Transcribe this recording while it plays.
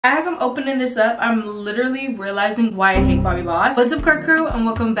As I'm opening this up, I'm literally realizing why I hate Bobbi Boss. What's up, Court Crew, and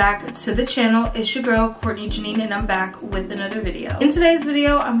welcome back to the channel. It's your girl, Courtney Jinean, and I'm back with another video. In today's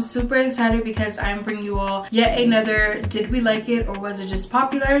video, I'm super excited because I'm bringing you all yet another Did We Like It or Was It Just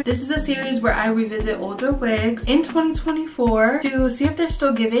Popular? This is a series where I revisit older wigs in 2024 to see if they're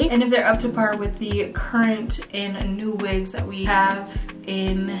still giving and if they're up to par with the current and new wigs that we have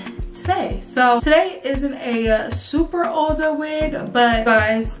in today. So today isn't a super older wig, but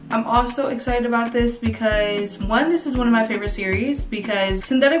guys, I'm also excited about this because one, this is one of my favorite series because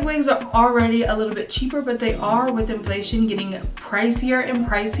synthetic wigs are already a little bit cheaper, but they are with inflation getting pricier and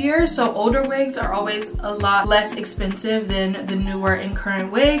pricier. So older wigs are always a lot less expensive than the newer and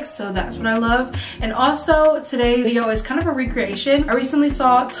current wigs. So that's what I love. And also today's video is kind of a recreation. I recently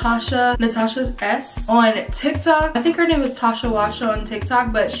saw Natasha's S on TikTok. I think her name is Tasha Washa on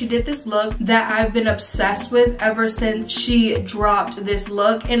TikTok, but she did this look that I've been obsessed with ever since she dropped this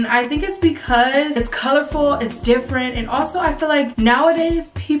look, and I think it's because it's colorful, it's different, and also I feel like nowadays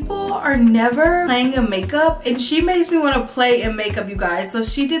people are never playing in makeup, and she makes me want to play in makeup, you guys. So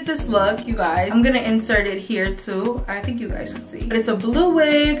she did this look, you guys. I'm gonna insert it here too. I think you guys can see, but it's a blue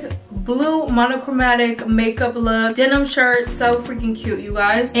wig, blue monochromatic makeup look, denim shirt, so freaking cute, you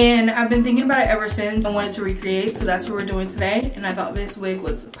guys. And I've been thinking about it ever since I wanted to recreate, so that's what we're doing today, and I thought this wig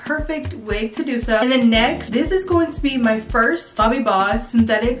was the perfect wig to do so. And then next, this is going to be my first Bobbi Boss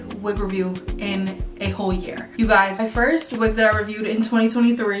synthetic wig review in a whole year. You guys, my first wig that I reviewed in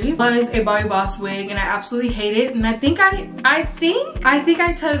 2023 was a Bobbi Boss wig, and I absolutely hate it. And I think I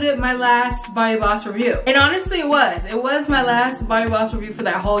titled it my last Bobbi Boss review. And honestly, it was my last Bobbi Boss review for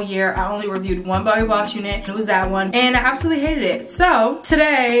that whole year. I only reviewed one Bobbi Boss unit, and it was that one, and I absolutely hated it. So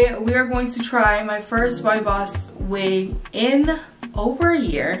today we are going to try my first Bobbi Boss wig in over a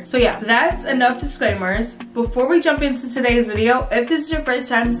year. So yeah, that's enough disclaimers. Before we jump into today's video, if this is your first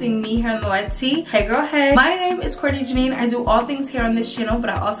time seeing me here on the YT, hey girl, hey. My name is Courtney Jinean. I do all things here on this channel, but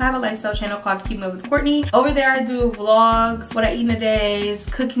I also have a lifestyle channel called Keeping Up with Courtney. Over there I do vlogs, what I eat in a day,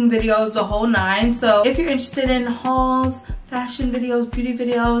 cooking videos, the whole nine. So if you're interested in hauls, fashion videos, beauty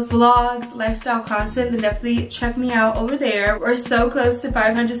videos, vlogs, lifestyle content, then definitely check me out over there. We're so close to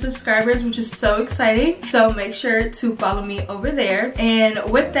 500 subscribers, which is so exciting. So make sure to follow me over there. And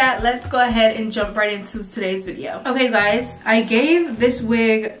with that, let's go ahead and jump right into today's video. Okay guys, I gave this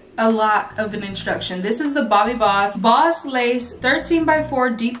wig a lot of an introduction. This is the Bobbi Boss Boss Lace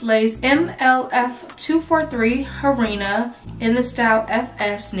 13x4 Deep Lace MLF 243 Harena in the style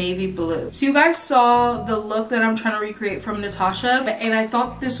FS Navy Blue. So you guys saw the look that I'm trying to recreate from Natasha, and I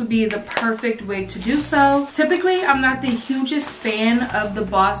thought this would be the perfect wig to do so. Typically, I'm not the hugest fan of the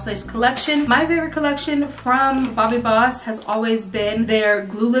Boss Lace collection. My favorite collection from Bobbi Boss has always been their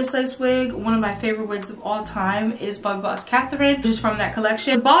glueless lace wig. One of my favorite wigs of all time is Bobbi Boss Catherine, just from that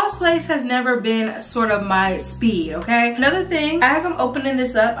collection. The Boss Lace has never been sort of my speed, okay? Another thing, as I'm opening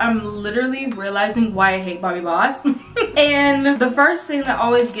this up, I'm literally realizing why I hate Bobbi Boss. And the first thing that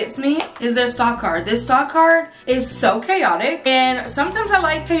always gets me is their stock card. This stock card is so chaotic, and sometimes I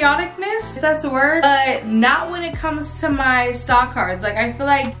like chaoticness, if that's a word, but not when it comes to my stock cards. Like, I feel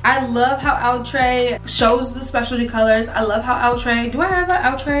like I love how Outre shows the specialty colors. I love how Outre, do I have an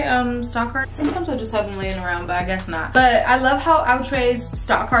Outre stock card? Sometimes I just have them laying around, but I guess not. But I love how Outre's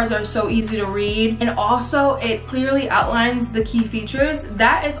stock cards are so easy to read, and also it clearly outlines the key features.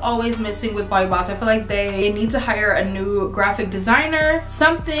 That is always missing with Bobbi Boss. I feel like they need to hire a new graphic designer,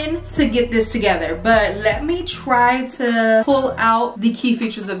 something to get this together. But let me try to pull out the key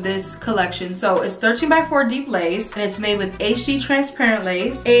features of this collection. So it's 13x4 deep lace, and it's made with HD transparent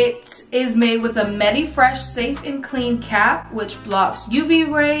lace. It is made with a Medi Fresh safe and clean cap, which blocks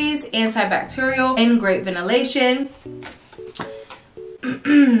UV rays, antibacterial, and great ventilation.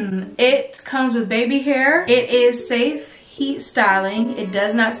 It comes with baby hair. It is safe heat styling. It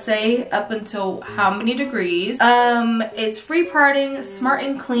does not say up until how many degrees. It's free parting, smart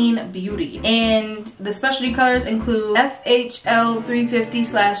and clean beauty. And the specialty colors include FHL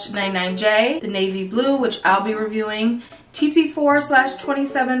 350/99J, the navy blue, which I'll be reviewing,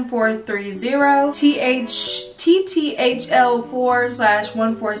 TT4/27430,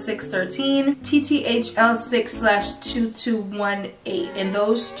 TTHL4/14613, TTHL6/2218, and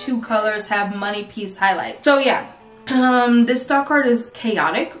those two colors have money piece highlight. So yeah, This stock card is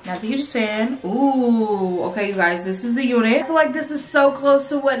chaotic. Not the hugest fan. Ooh, okay, you guys, this is the unit. I feel like this is so close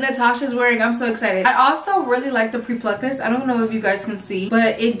to what Natasha's wearing. I'm so excited. I also really like the pre-pluckness. I don't know if you guys can see,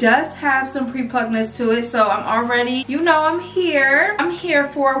 but it does have some pre-pluckness to it. So I'm already, you know, I'm here. I'm here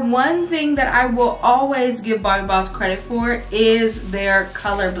for one thing that I will always give Bobbi Boss credit for is their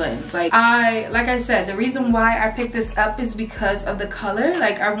color blends. Like I said, the reason why I picked this up is because of the color.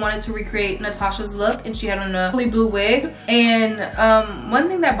 Like I wanted to recreate Natasha's look, and she had on a fully blue wig. And one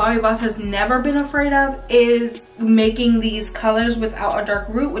thing that Bobbi Boss has never been afraid of is making these colors without a dark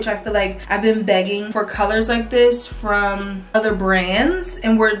root, which I feel like I've been begging for colors like this from other brands,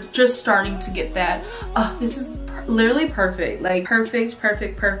 and we're just starting to get that. Oh, this is literally perfect. Like perfect.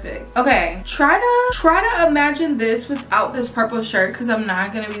 Okay, try to imagine this without this purple shirt, because I'm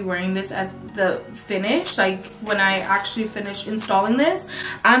not gonna be wearing this as the finish. Like when I actually finish installing this,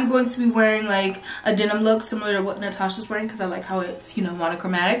 I'm going to be wearing like a denim look similar to what Natasha's wearing, because I like how it's, you know,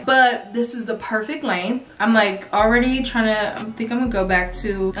 monochromatic. But this is the perfect length. I'm like already trying to, I think I'm gonna go back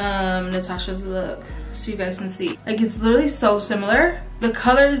to Natasha's look so you guys can see. Like it's literally so similar. The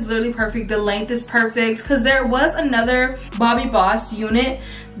color is literally perfect. The length is perfect, because there was another Bobbi Boss unit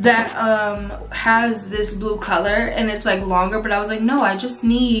that has this blue color and it's like longer, but I was like, no, I just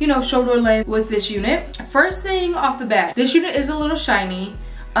need, you know, shoulder length with this unit. First thing off the bat, this unit is a little shiny.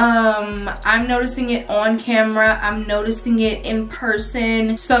 I'm noticing it on camera, I'm noticing it in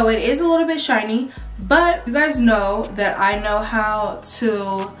person, so it is a little bit shiny, but you guys know that I know how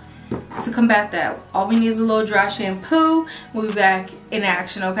to combat that. All we need is a little dry shampoo. We'll be back in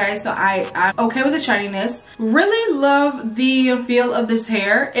action, okay? So I'm okay with the shininess. Really love the feel of this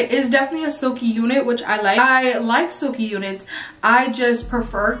hair. It is definitely a silky unit, which I like. I like silky units. I just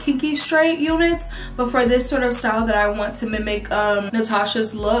prefer kinky straight units, but for this sort of style that I want to mimic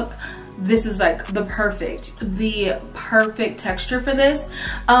Natasha's look, this is like the perfect texture for this.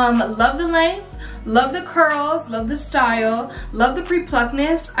 Love the length, love the curls, love the style, love the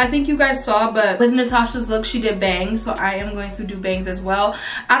pre-pluckness. I think you guys saw, but with Natasha's look, she did bangs, so I am going to do bangs as well.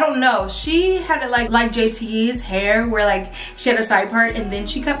 I don't know, she had it like JT's hair, where like she had a side part and then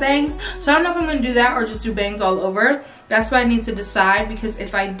she cut bangs. So I don't know if I'm gonna do that or just do bangs all over. That's what I need to decide, because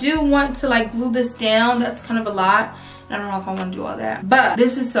if I do want to like glue this down, that's kind of a lot. I don't know if I want to do all that, but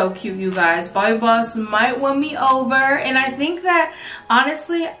this is so cute, you guys. Bobbi Boss might win me over, and I think that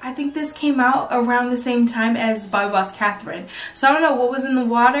honestly, I think this came out around the same time as Bobbi Boss Catherine. So I don't know what was in the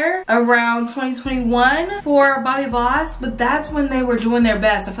water around 2021 for Bobbi Boss, but that's when they were doing their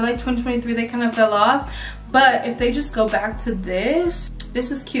best. I feel like 2023 they kind of fell off, but if they just go back to this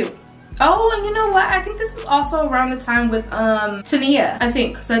is cute. Oh, and you know what? I think this is also around the time with Tania, I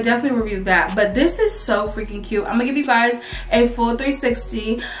think. So I definitely reviewed that. But this is so freaking cute. I'm gonna give you guys a full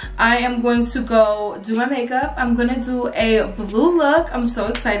 360. I am going to go do my makeup. I'm gonna do a blue look. I'm so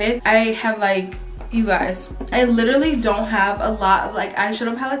excited. I have like, you guys, I literally don't have a lot of like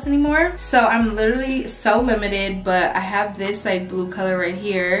eyeshadow palettes anymore. So I'm literally so limited, but I have this like blue color right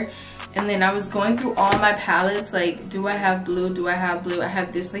here. And then I was going through all my palettes, like, do I have blue? Do I have blue? I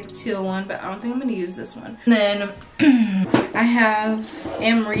have this like teal one, but I don't think I'm gonna use this one. And then I have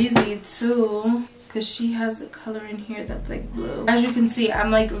Amrezy too, because she has a color in here that's like blue. As you can see,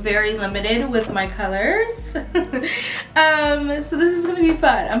 I'm like very limited with my colors. So this is gonna be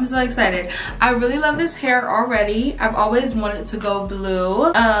fun. I'm so excited. I really love this hair already. I've always wanted to go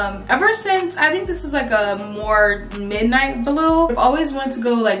blue. Ever since, I think this is like a more midnight blue. I've always wanted to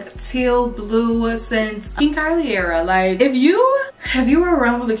go like teal blue since King Kylie era. Like if you were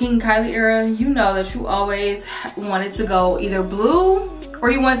around for the King Kylie era, you know that you always wanted to go either blue or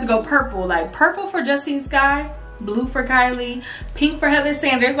you wanted to go purple. Like purple for Justine Skye, blue for Kylie, pink for Heather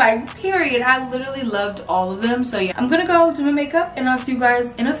Sanders, like period. I literally loved all of them. So yeah, I'm gonna go do my makeup and I'll see you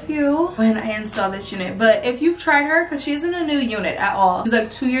guys in a few when I install this unit. But if you've tried her, because she isn't a new unit at all, she's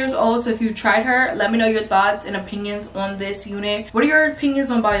like 2 years old, so if you tried her, let me know your thoughts and opinions on this unit. What are your opinions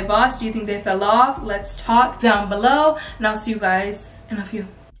on Bobbi Boss? Do you think they fell off? Let's talk down below, and I'll see you guys in a few.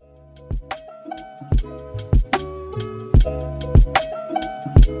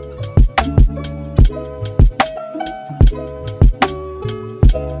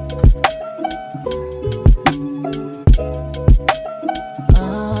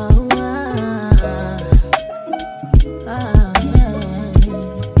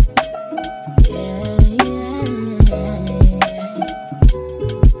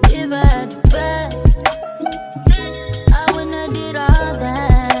 I wouldn't have did all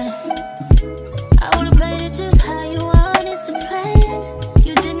that.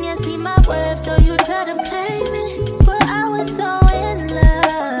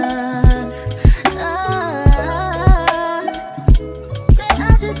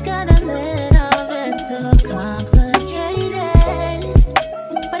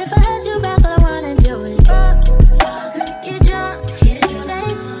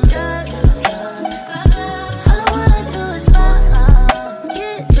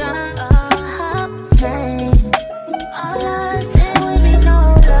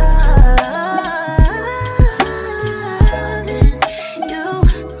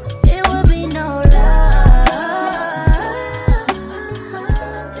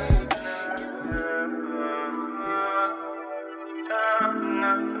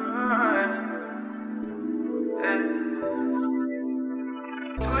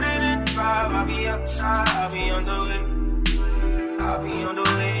 I'll be outside, I'll be on the way. I'll be on the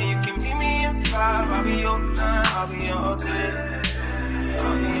way, you can meet me at 5. I'll be on time, I'll be all day.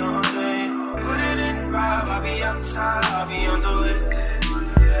 I'll be all day. Put it in 5, I'll be outside, I'll be on the way.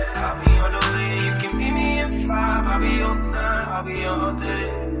 I'll be on the way, you can meet me at 5. I'll be on time, I'll be all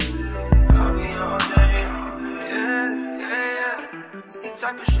day. I'll be all day. Yeah, yeah, yeah. It's the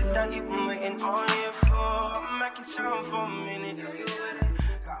type of shit that you've been waiting all year for. I'm making time for a minute, yeah, you with it.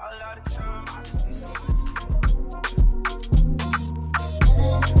 Got a lot of time, I just need some.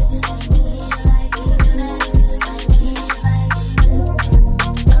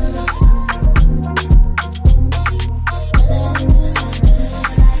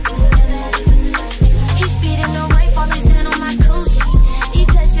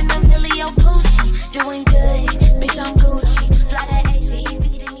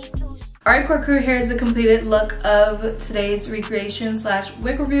 Alright, Court Crew, here's the completed look of today's recreation slash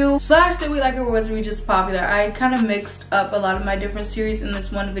wig review slash did we like it or was we just popular. I kind of mixed up a lot of my different series in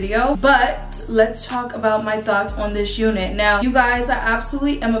this one video, but let's talk about my thoughts on this unit. Now, you guys, I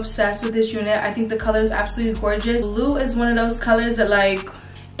absolutely am obsessed with this unit. I think the color is absolutely gorgeous. Blue is one of those colors that like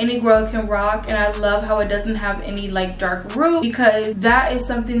any girl can rock, and I love how it doesn't have any like dark root, because that is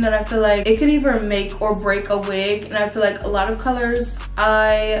something that I feel like it could either make or break a wig. And I feel like a lot of colors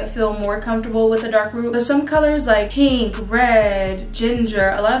I feel more comfortable with a dark root, but some colors like pink, red,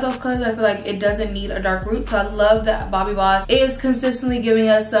 ginger, a lot of those colors I feel like it doesn't need a dark root. So I love that Bobbi Boss is consistently giving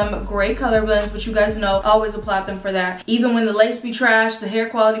us some great color blends, which you guys know I always applaud them for that, even when the lace be trash, the hair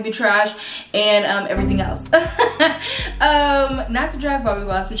quality be trash, and everything else. Not to drag Bobbi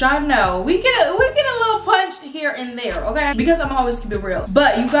Boss, but y'all know we get a little punch here and there, okay? Because I'm always keep it real.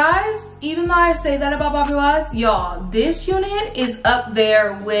 But you guys, even though I say that about Bobbi Boss, y'all, this unit is up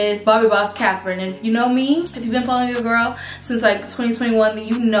there with Bobbi Boss Catherine. And if you know me, if you've been following your girl since like 2021, then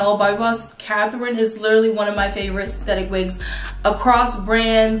you know Bobbi Boss Catherine is literally one of my favorite synthetic wigs across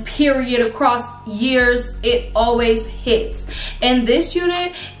brands, period, across years. It always hits. And this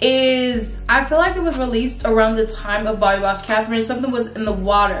unit is, I feel like it was released around the time of Bobbi Boss Catherine. Something was in the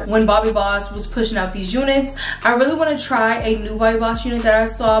water when Bobbi Boss was pushing out these units. I really want to try a new Bobbi Boss unit that I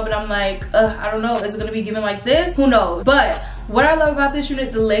saw, but I'm like, I don't know, is it gonna be given like this? Who knows? But what I love about this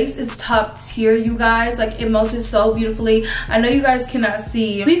unit, the lace is top tier, you guys. Like, it melted so beautifully. I know you guys cannot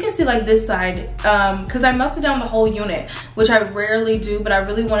see, but you can see like this side, because I melted down the whole unit, which I rarely do, but I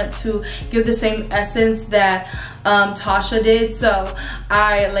really wanted to give the same essence that Tasha did. So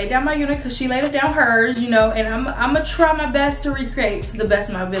I laid down my unit because she laid it down hers, you know, and I'm gonna try my best to recreate to the best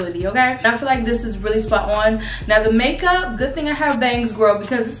of my ability, okay? And I feel like this is really spot on. Now the makeup, good thing I have bangs, girl,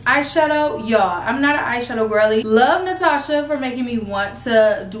 because it's eyeshadow. Y'all, I'm not an eyeshadow girly. Love Natasha for making me want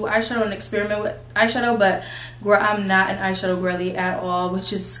to do eyeshadow and experiment with eyeshadow, but girl, I'm not an eyeshadow girly at all,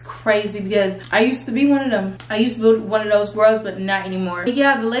 which is crazy because I used to be one of them. I used to be one of those girls, but not anymore. But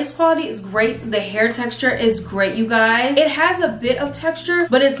yeah, the lace quality is great. The hair texture is great, you guys. It has a bit of texture,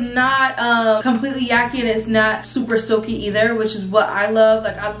 but it's not completely yucky, and it's not super silky either, which is what I love.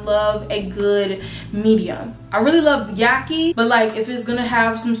 Like, I love a good medium. I really love yucky, but like if it's gonna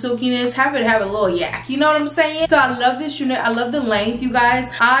have some silkiness, have it have a little yak, you know what I'm saying? So I love this unit. I love the length, you guys.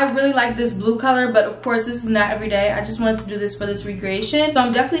 I really like this blue color, but of course this is not every day. I just wanted to do this for this recreation, so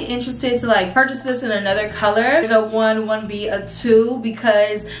I'm definitely interested to like purchase this in another color, like a 1B, a 2,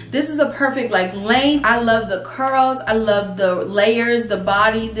 because this is a perfect like length. I love the curls, I love the layers, the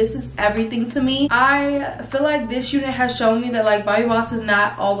body. This is everything to me. I feel like this unit has shown me that like Bobbi Boss is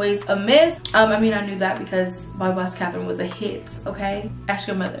not always a miss. I mean, I knew that because Bobbi Boss Catherine was a hit, okay? Ask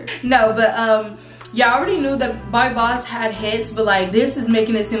your mother. No, but yeah, I already knew that Bobbi Boss had hits, but like this is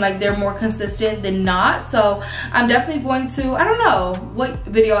making it seem like they're more consistent than not. So I'm definitely going to, I don't know what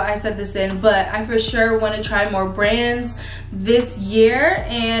video I said this in, but I for sure want to try more brands this year,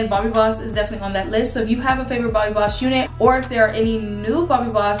 and Bobbi Boss is definitely on that list. So if you have a favorite Bobbi Boss unit, or if there are any new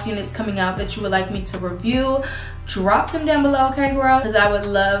Bobbi Boss units coming out that you would like me to review, drop them down below, okay girl? Because I would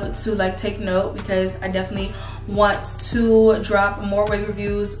love to like take note, because I definitely want to drop more wig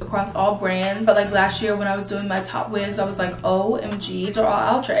reviews across all brands. But like last year when I was doing my top wigs, I was like, OMG, these are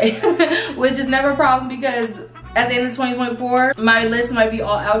all outre, which is never a problem, because at the end of 2024 my list might be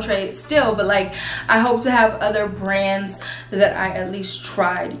all outre still, but like I hope to have other brands that I at least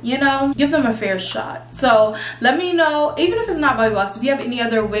tried, you know, give them a fair shot. So let me know, even if it's not Bobbi Boss, if you have any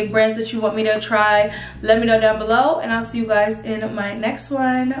other wig brands that you want me to try, let me know down below, and I'll see you guys in my next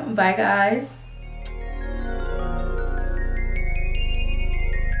one. Bye guys.